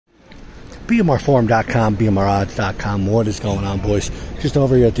BMRforum.com, BMRodds.com. What is going on, boys? Just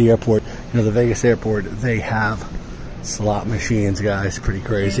over here at the airport, you know, the Vegas airport, they have slot machines, guys. Pretty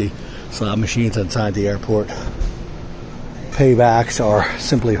crazy. Slot machines inside the airport. Paybacks are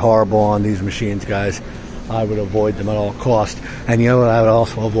simply horrible on these machines, guys. I would avoid them at all costs. And you know what I would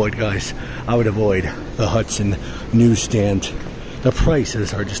also avoid, guys? I would avoid the Hudson newsstand. The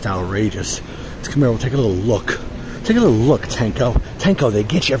prices are just outrageous. Let's come here, we'll take a little look. Take a little look, Tanko. Tanko, they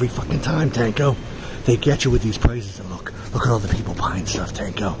get you every fucking time, Tanko. They get you with these prices. And look at all the people buying stuff,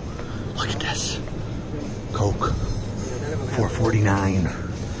 Tanko. Look at this. Coke, $4.49.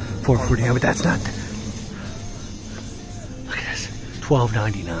 $4.49, but that's not. Look at this.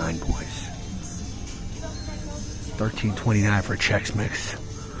 $12.99, boys. $13.29 for Chex Mix.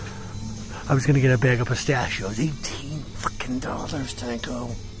 I was gonna get a bag of pistachios. $18 fucking dollars,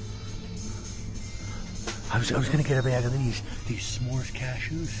 Tanko. I was gonna get a bag of these s'mores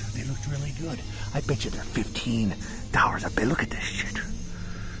cashews. They looked really good. I bet you they're $15 a bag. Look at this shit.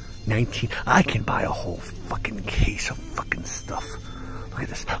 19. I can buy a whole fucking case of fucking stuff. Look at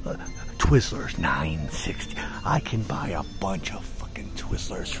this. Twizzlers, $9.60. I can buy a bunch of fucking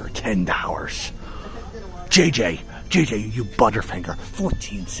Twizzlers for $10. JJ, you Butterfinger,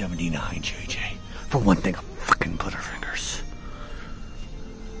 $14.79, JJ, for one thing of fucking Butterfingers.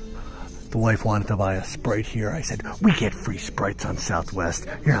 The wife wanted to buy a Sprite here. I said, we get free Sprites on Southwest.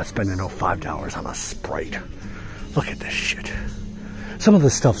 You're not spending no $5 on a Sprite. Look at this shit. Some of the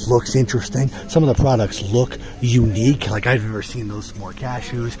stuff looks interesting. Some of the products look unique. Like, I've never seen those s'more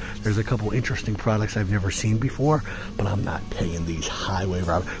cashews. There's a couple interesting products I've never seen before, but I'm not paying these highway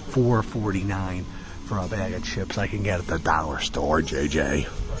robbery. $4.49 for a bag of chips I can get at the dollar store, JJ.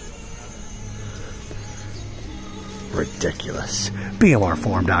 Ridiculous.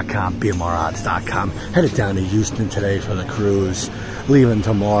 BMRforum.com, BMRodds.com. Headed down to Houston today for the cruise. Leaving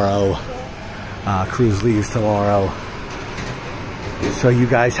tomorrow. Cruise leaves tomorrow. So you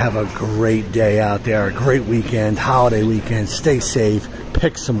guys have a great day out there, a great weekend, holiday weekend. Stay safe,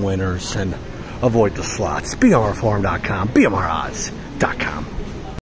 pick some winners, and avoid the slots. BMRforum.com, BMRodds.com.